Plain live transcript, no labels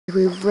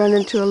We've run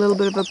into a little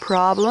bit of a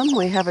problem.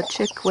 We have a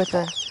chick with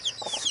a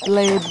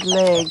splayed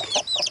leg.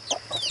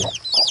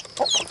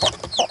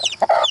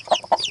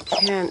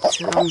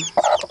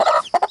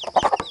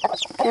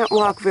 Can't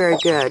walk very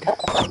good.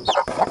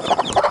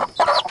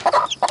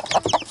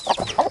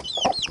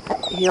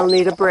 He'll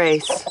need a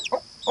brace.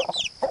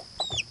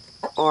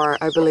 Or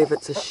I believe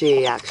it's a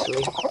she,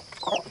 actually.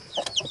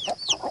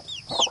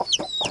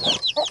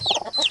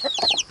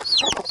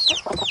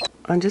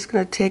 I'm just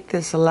going to take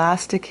this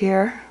elastic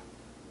here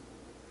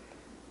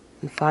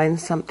and find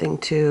something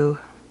to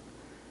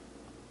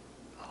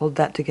hold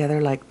that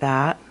together like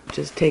that.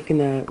 Just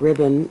taking a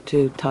ribbon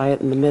to tie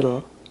it in the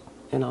middle,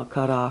 and I'll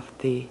cut off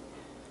the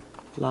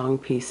long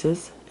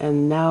pieces.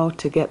 And now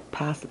to get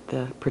past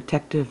the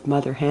protective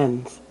mother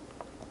hens.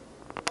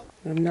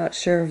 I'm not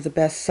sure of the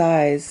best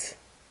size,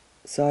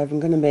 so I'm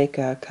going to make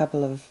a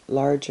couple of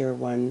larger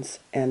ones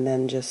and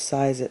then just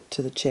size it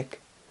to the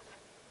chick.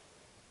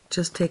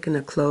 Just taking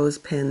a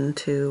clothespin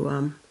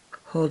to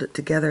hold it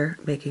together,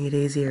 making it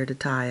easier to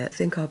tie it. I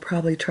think I'll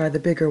probably try the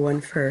bigger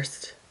one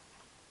first.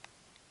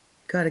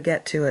 Got to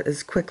get to it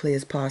as quickly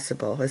as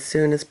possible, as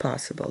soon as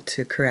possible,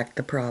 to correct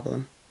the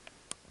problem.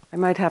 I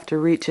might have to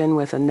reach in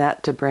with a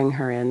net to bring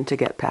her in to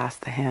get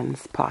past the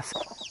hens,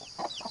 possible.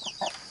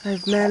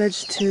 I've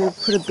managed to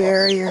put a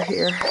barrier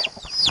here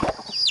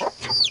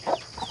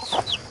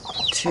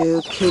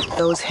to keep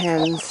those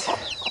hens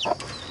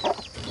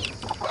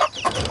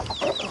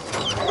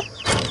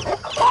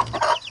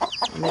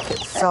make it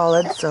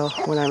solid, so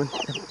when I'm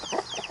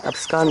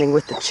absconding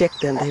with the chick,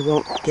 then they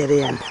won't get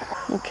in.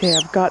 Okay,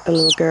 I've got the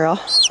little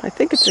girl. I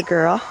think it's a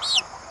girl.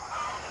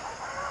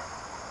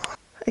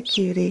 Hi,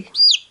 cutie.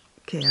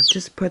 Okay, I've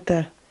just put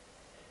it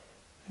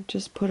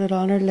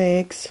on her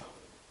legs.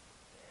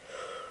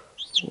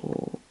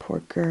 Oh, poor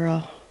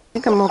girl. I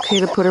think I'm okay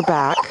to put her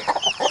back.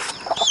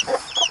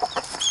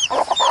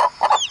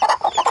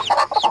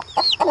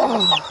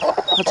 Oh,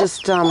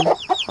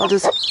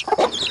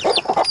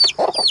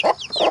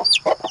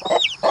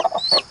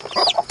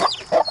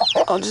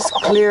 I'll just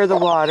clear the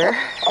water.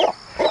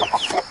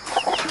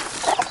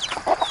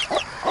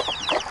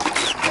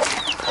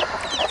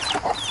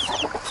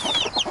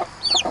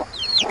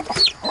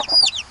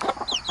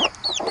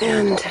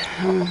 And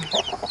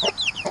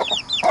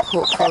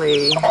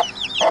hopefully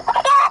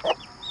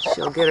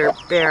she'll get her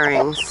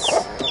bearings.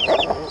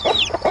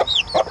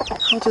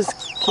 I'll just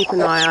keep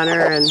an eye on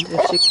her, and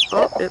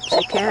if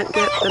she can't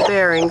get the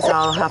bearings,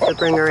 I'll have to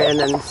bring her in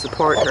and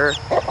support her.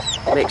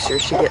 Make sure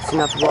she gets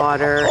enough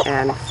water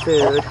and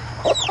food.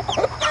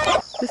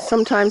 This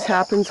sometimes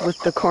happens with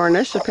the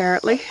Cornish,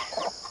 apparently.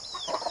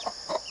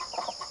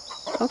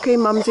 Okay,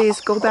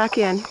 mumsies, go back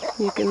in.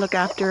 You can look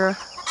after her.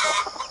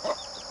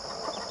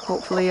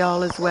 Hopefully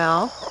all is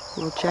well.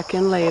 We'll check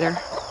in later.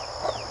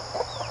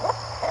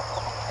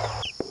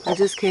 I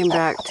just came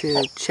back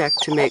to check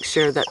to make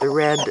sure that the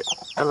red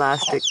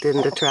elastic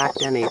didn't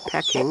attract any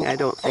pecking. I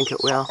don't think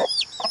it will.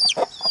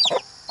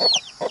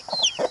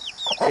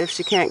 If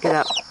she can't get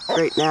up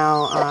right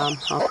now,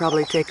 I'll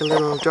probably take a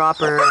little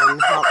dropper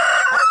and help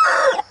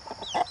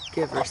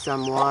give her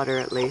some water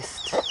at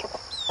least.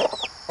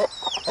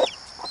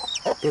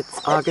 It's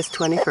August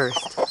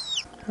 21st.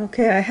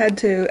 Okay, I had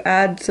to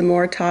add some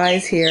more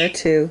ties here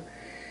to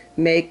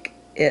make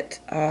it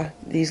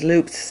these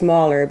loops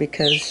smaller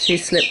because she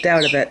slipped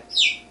out of it.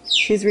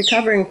 She's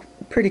recovering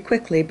pretty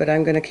quickly, but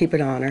I'm going to keep it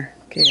on her.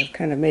 Okay, I've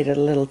kind of made it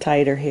a little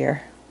tighter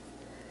here.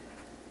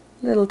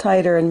 A little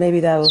tighter, and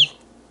maybe that'll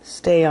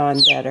stay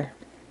on better.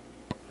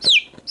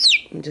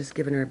 I'm just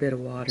giving her a bit of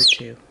water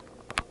too.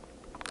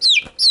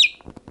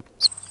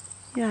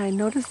 Yeah, I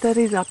noticed that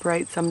he's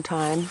upright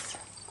sometimes.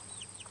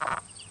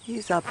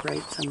 He's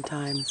upright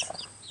sometimes.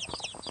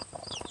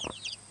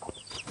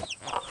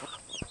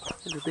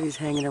 Everybody's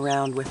hanging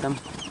around with him.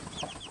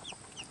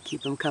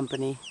 Keep him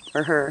company.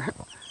 Or her.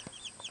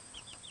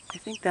 I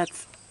think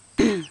that's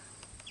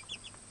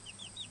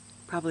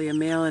probably a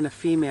male and a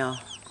female.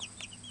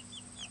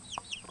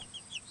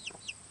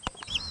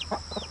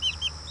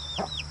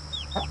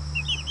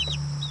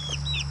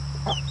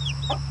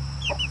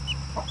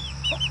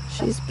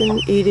 She's been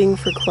eating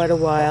for quite a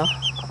while.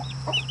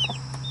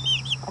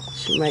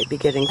 She might be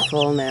getting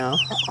full now.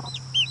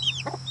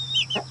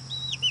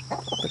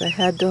 But I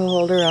had to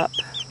hold her up.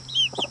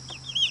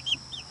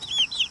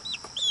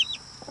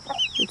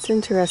 It's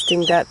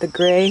interesting that the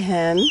gray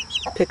hen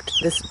picked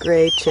this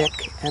gray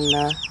chick, and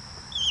the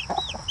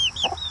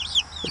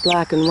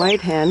black and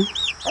white hen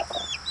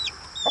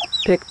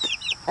picked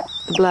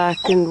the black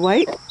and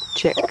white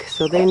chick,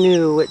 so they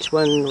knew which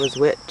one was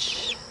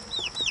which.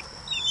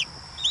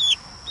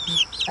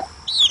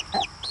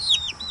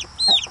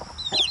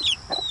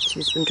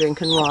 She's been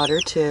drinking water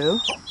too.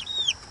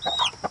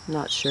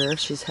 Not sure if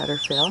she's had her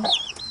fill.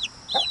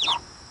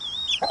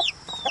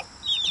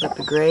 But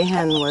the gray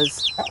hen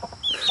was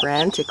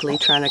frantically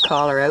trying to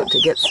call her out to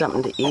get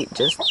something to eat,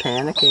 just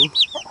panicking.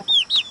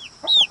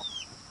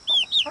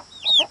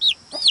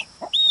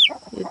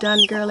 You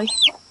done, girlie?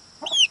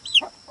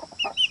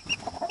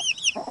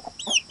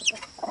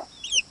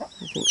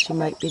 I think she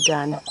might be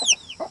done.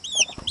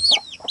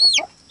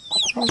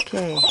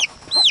 Okay.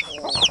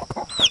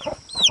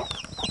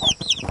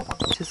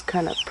 Just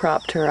kind of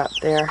propped her up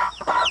there.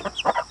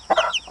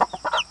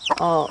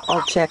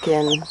 I'll check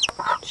in.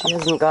 She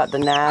hasn't got the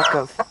knack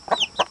of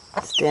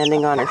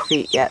standing on her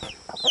feet yet,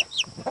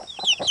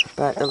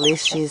 but at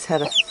least she's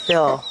had a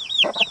fill.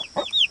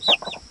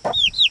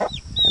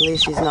 At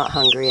least she's not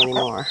hungry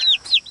anymore.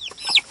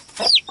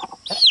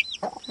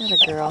 Atta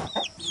girl.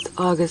 It's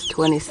August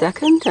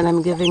 22nd, and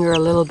I'm giving her a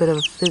little bit of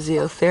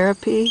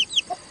physiotherapy.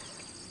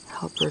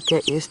 Help her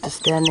get used to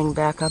standing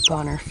back up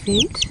on her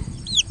feet.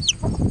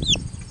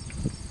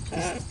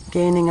 She's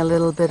gaining a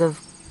little bit of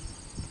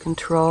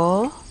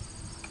control,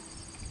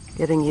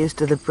 getting used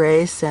to the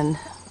brace, and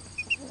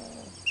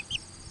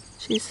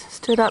she's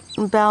stood up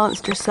and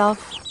balanced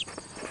herself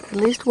at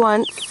least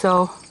once,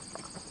 so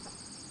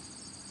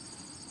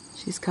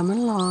she's coming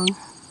along.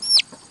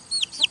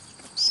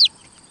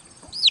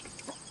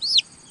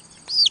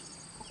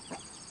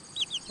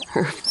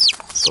 Her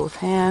both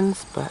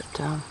hands, but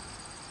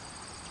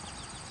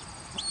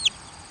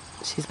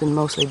she's been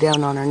mostly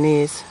down on her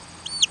knees.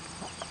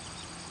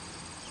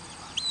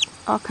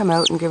 I'll come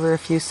out and give her a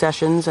few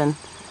sessions and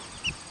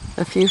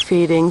a few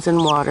feedings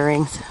and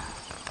waterings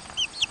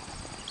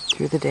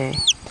through the day.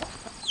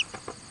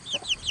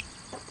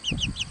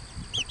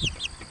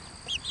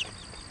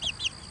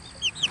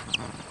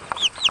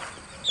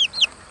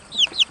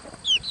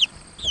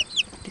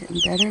 Getting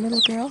better,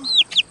 little girl?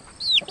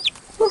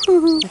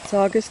 Woohoo! It's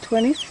August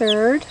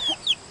 23rd.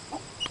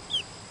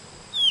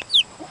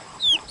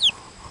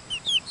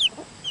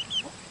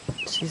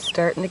 She's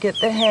starting to get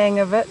the hang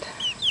of it.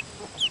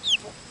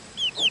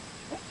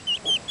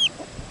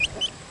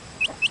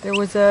 There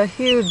was a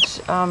huge,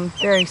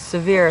 very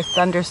severe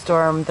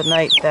thunderstorm the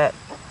night that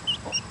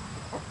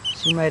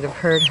she might have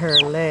hurt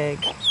her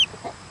leg,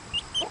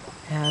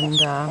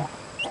 and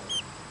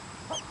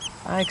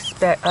I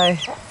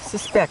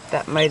suspect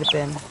that might have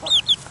been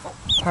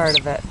part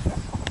of it.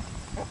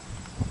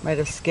 Might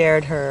have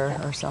scared her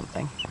or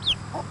something.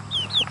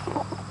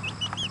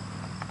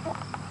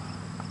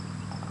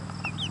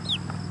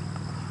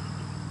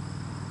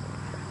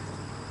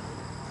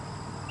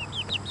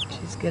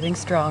 She's getting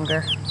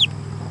stronger.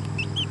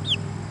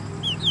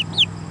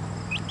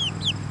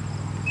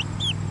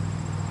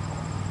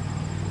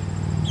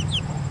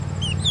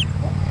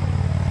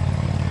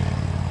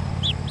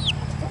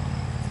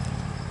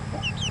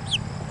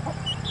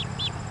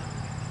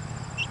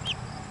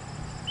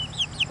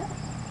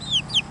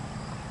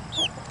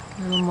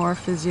 A little more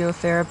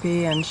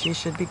physiotherapy and she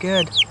should be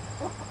good.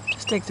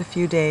 Just takes a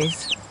few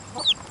days.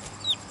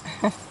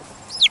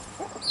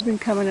 I've been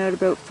coming out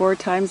about 4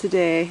 times a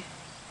day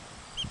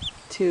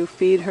to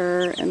feed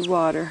her and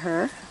water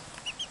her.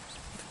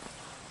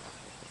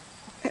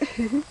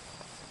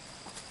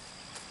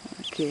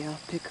 Okay, I'll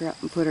pick her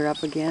up and put her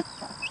up again.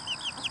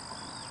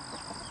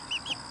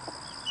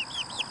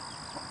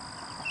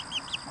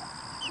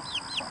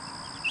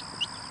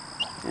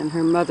 And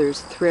her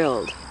mother's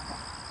thrilled.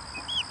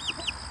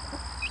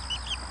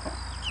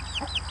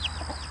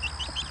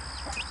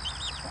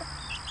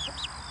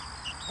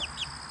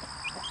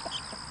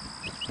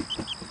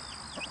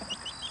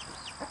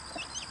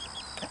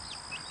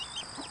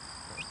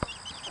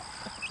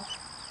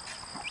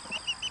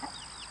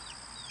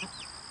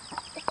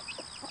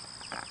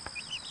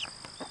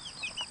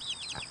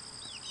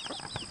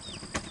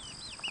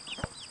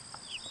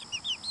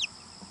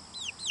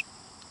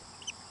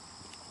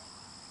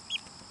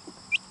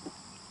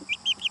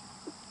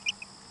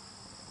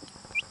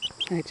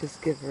 I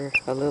just give her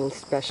a little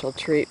special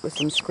treat with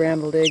some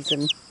scrambled eggs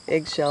and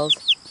eggshells,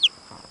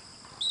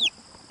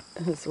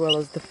 as well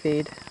as the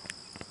feed.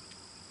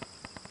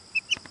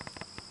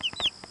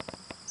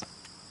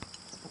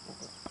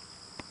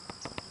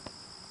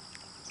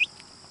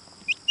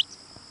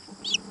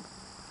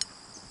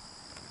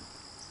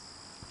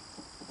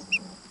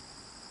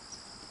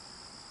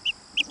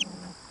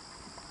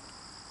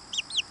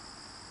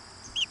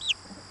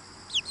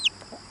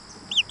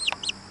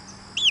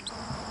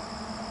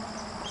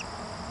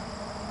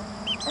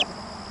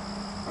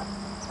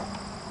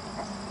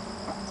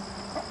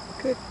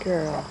 Good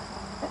girl.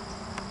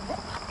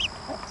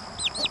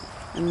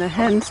 And the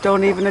hens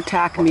don't even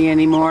attack me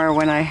anymore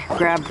when I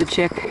grab the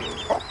chick.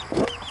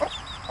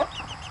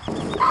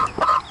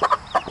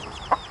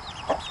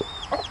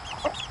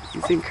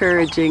 He's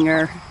encouraging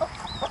her.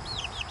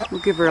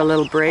 We'll give her a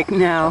little break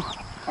now.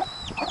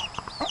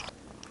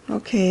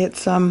 Okay,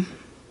 it's the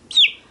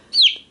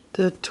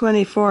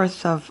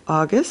 24th of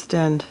August,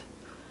 and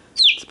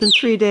it's been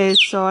 3 days,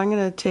 so I'm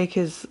gonna take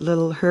her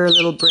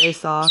little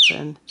brace off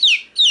and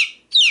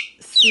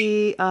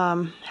see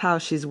how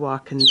she's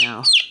walking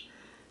now.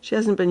 She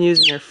hasn't been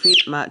using her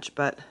feet much,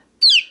 but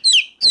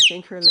I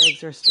think her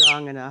legs are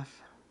strong enough.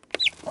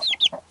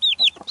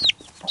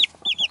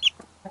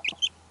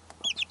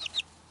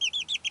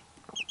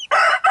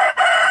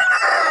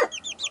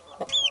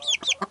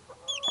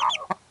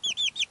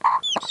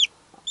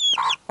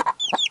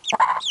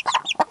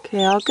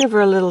 Okay, I'll give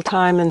her a little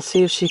time and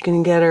see if she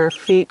can get her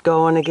feet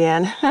going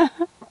again.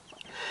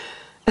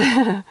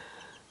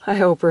 I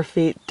hope her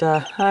feet,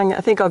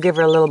 I think I'll give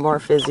her a little more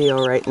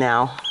physio right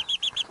now.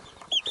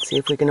 See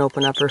if we can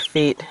open up her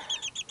feet.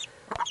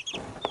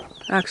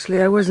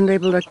 Actually, I wasn't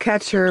able to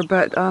catch her,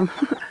 but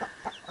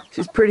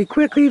she's pretty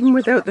quick even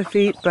without the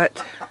feet,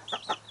 but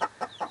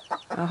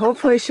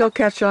hopefully she'll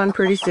catch on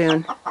pretty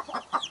soon.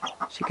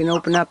 She can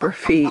open up her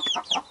feet.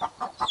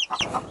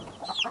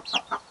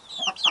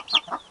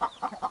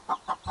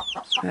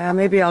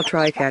 Maybe I'll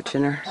try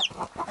catching her.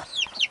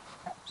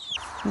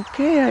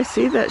 Okay, I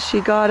see that she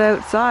got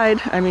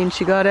outside. I mean,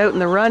 she got out in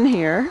the run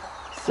here,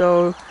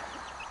 so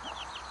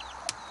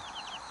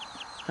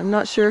I'm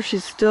not sure if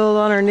she's still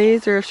on her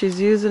knees or if she's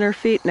using her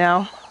feet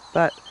now,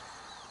 but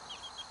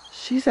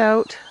she's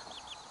out.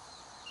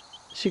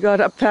 She got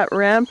up that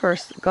ramp or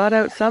got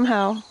out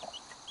somehow,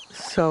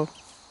 so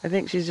I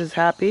think she's just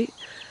happy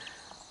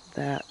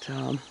that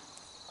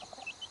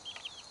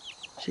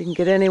she can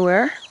get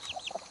anywhere.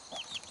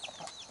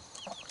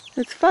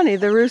 It's funny,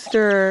 the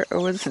rooster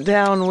was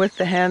down with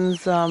the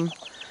hens. I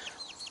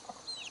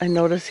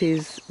notice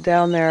he's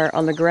down there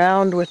on the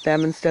ground with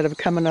them instead of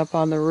coming up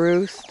on the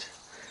roost.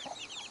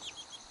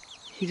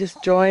 He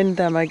just joined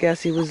them. I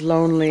guess he was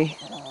lonely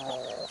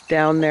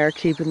down there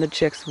keeping the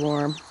chicks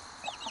warm.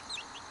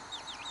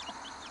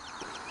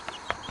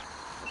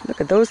 Look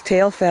at those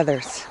tail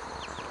feathers.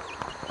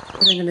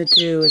 What I'm going to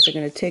do is I'm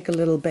going to take a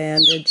little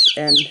bandage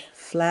and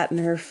flatten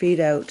her feet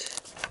out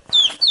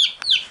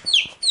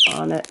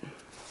on it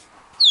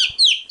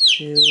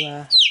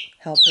to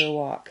help her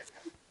walk.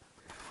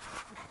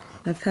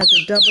 I've had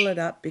to double it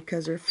up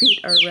because her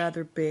feet are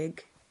rather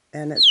big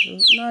and it's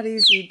not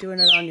easy doing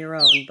it on your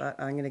own, but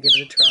I'm going to give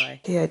it a try.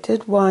 Okay, I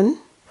did one.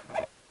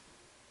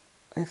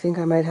 I think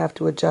I might have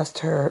to adjust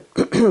her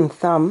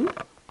thumb.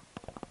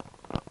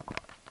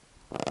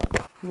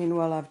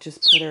 Meanwhile, I've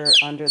just put her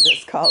under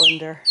this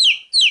colander.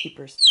 Keep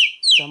her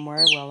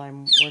somewhere while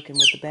I'm working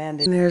with the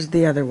bandage. And there's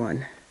the other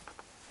one.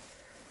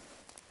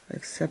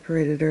 I've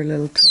separated her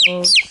little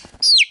toes.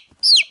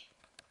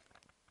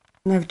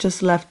 And I've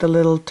just left the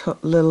little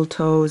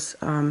toes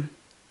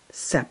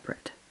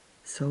separate.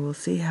 So we'll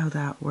see how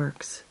that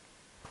works.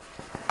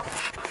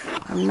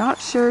 I'm not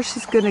sure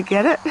she's going to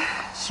get it.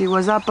 She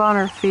was up on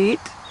her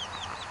feet.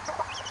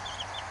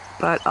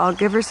 But I'll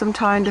give her some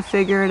time to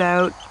figure it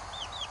out.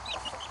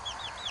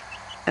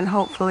 And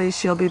hopefully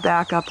she'll be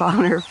back up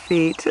on her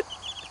feet.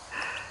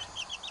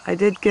 I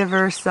did give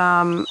her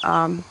some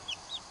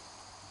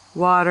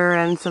water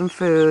and some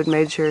food.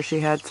 Made sure she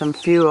had some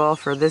fuel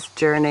for this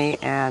journey.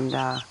 And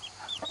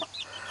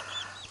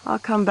I'll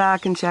come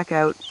back and check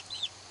out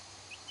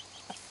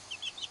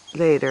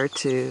later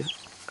too.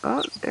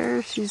 Oh,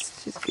 there she's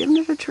giving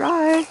it a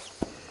try.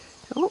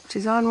 Oh,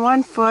 she's on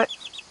one foot.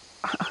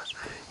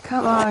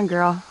 Come on,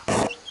 girl.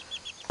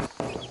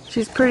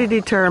 She's pretty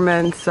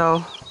determined,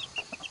 so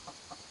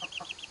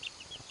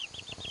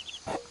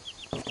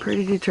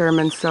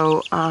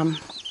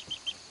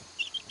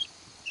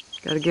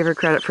gotta give her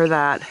credit for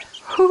that.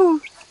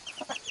 Whew.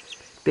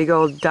 Big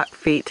old duck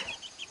feet.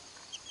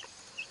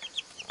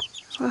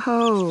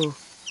 Whoa.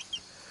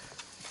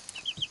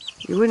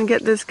 You wouldn't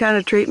get this kind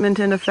of treatment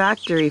in a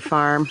factory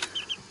farm.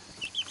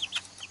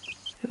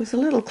 It was a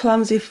little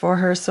clumsy for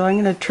her, so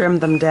I'm going to trim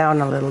them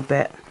down a little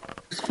bit.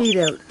 Feet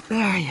out.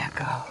 There you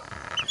go.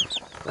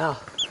 Well,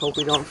 hope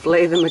we don't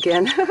flay them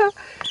again.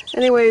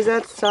 Anyways,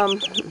 that's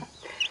about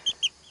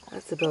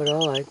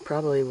all I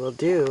probably will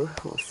do.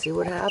 We'll see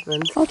what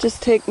happens. I'll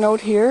just take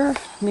note here.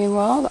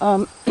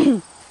 Meanwhile,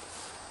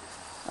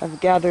 I've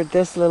gathered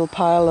this little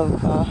pile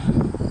of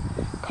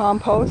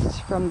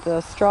compost from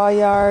the straw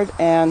yard,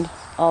 and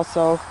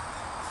also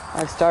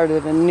I've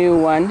started a new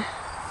one.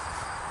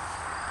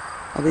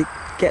 I'll be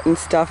getting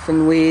stuff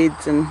and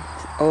weeds and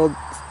old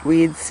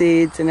weed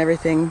seeds and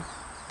everything,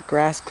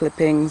 grass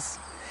clippings,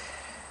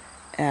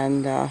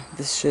 and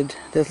this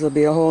will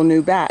be a whole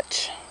new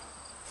batch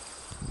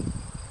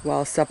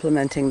while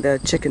supplementing the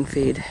chicken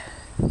feed.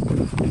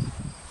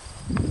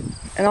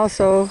 And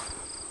also,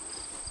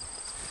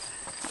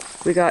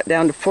 we got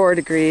down to 4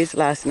 degrees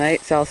last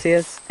night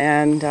Celsius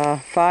and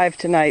 5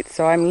 tonight,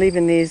 so I'm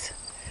leaving these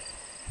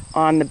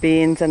on the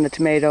beans and the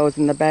tomatoes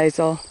and the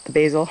basil,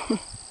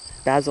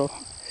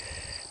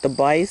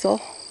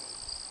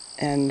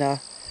 and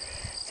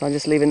so I'm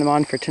just leaving them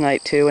on for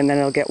tonight too, and then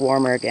it'll get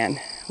warmer again.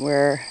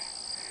 I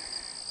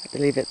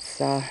believe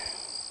it's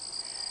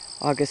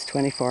August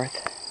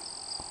 24th.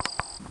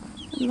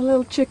 And the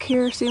little chick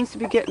here seems to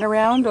be getting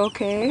around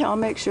okay. I'll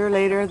make sure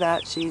later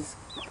that she's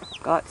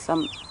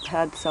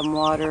had some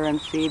water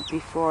and feed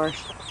before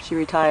she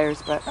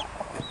retires, but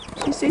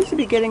she seems to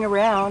be getting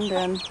around,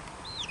 and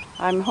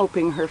I'm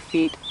hoping her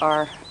feet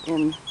are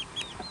in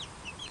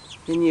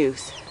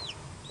use.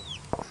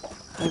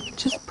 I've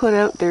just put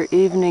out their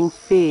evening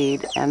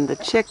feed, and the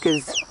chick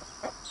is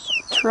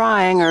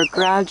trying or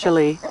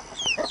gradually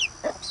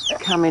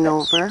coming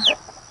over.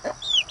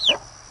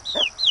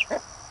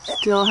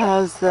 Still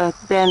has the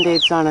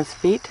band-aids on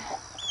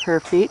her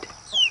feet.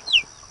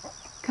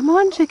 Come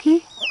on,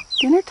 chickie,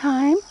 dinner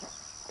time.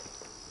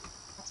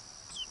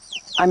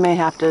 I may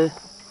have to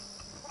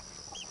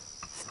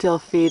still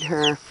feed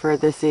her for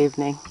this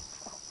evening.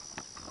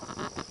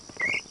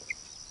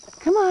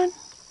 Come on.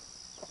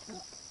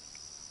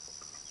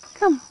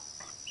 Come.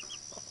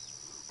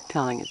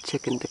 Telling a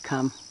chicken to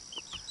come.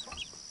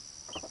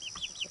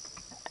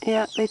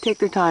 Yeah, they take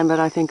their time,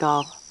 but I think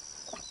I'll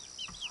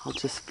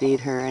just feed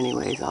her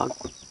anyways. I'll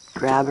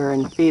grab her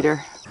and feed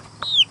her.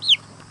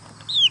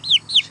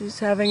 She's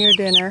having her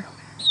dinner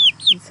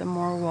and some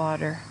more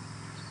water.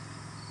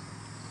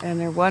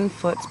 And her one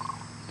foot's,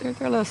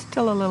 they're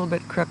still a little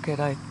bit crooked.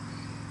 I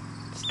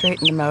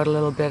straighten them out a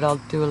little bit. I'll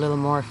do a little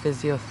more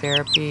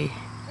physiotherapy.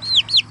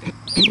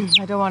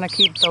 I don't want to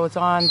keep those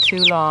on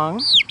too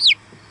long.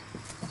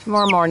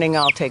 Tomorrow morning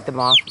I'll take them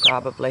off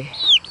probably.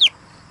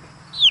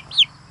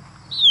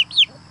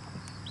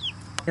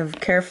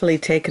 I've carefully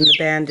taken the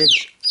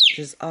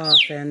bandages off,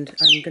 and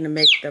I'm going to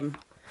make them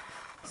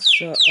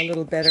so a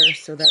little better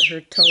so that her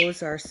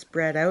toes are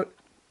spread out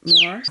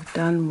more. I've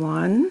done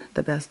one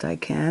the best I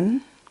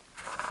can.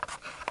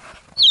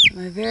 And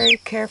I very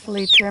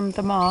carefully trimmed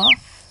them off.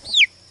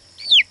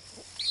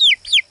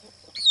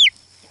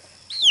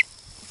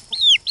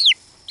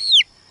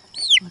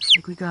 Looks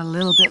like we got a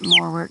little bit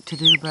more work to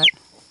do, but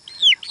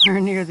we're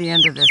near the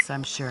end of this,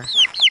 I'm sure.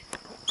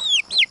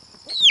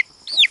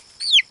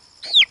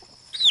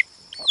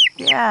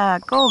 Yeah,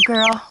 go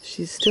girl.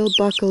 She's still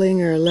buckling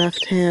her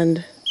left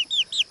hand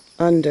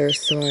under,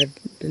 so I've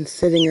been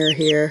sitting her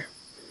here.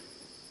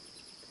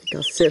 I think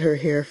I'll sit her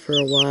here for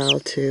a while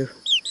too,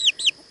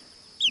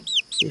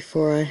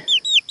 before I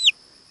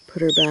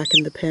put her back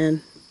in the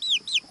pen.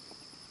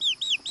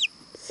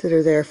 Sit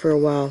her there for a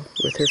while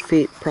with her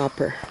feet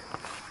proper.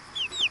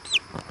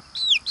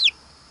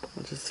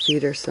 I'll just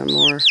feed her some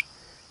more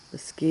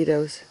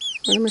mosquitoes.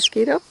 Want a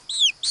mosquito?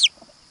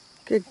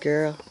 Good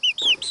girl.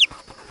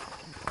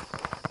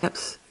 Yep,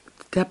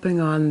 stepping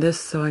on this,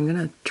 so I'm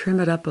going to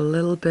trim it up a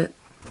little bit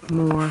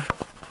more,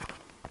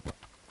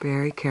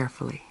 very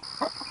carefully.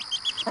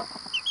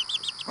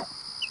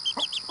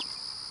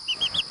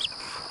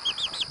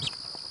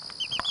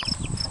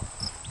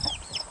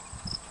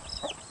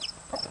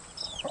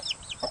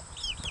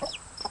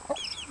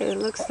 It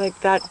looks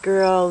like that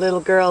little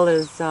girl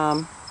is,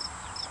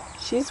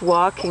 she's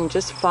walking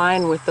just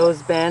fine with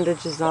those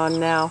bandages on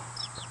now.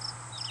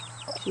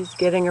 She's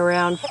getting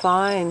around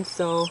fine,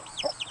 so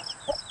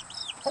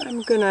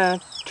I'm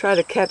gonna try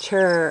to catch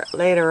her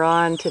later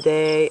on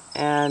today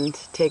and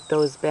take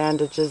those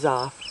bandages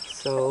off.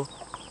 So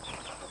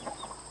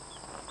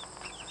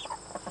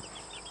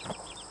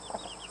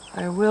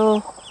I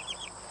will.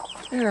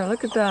 There,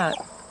 look at that.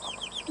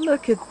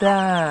 Look at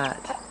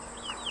that.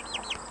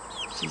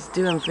 She's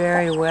doing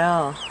very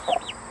well.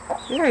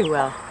 Very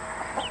well.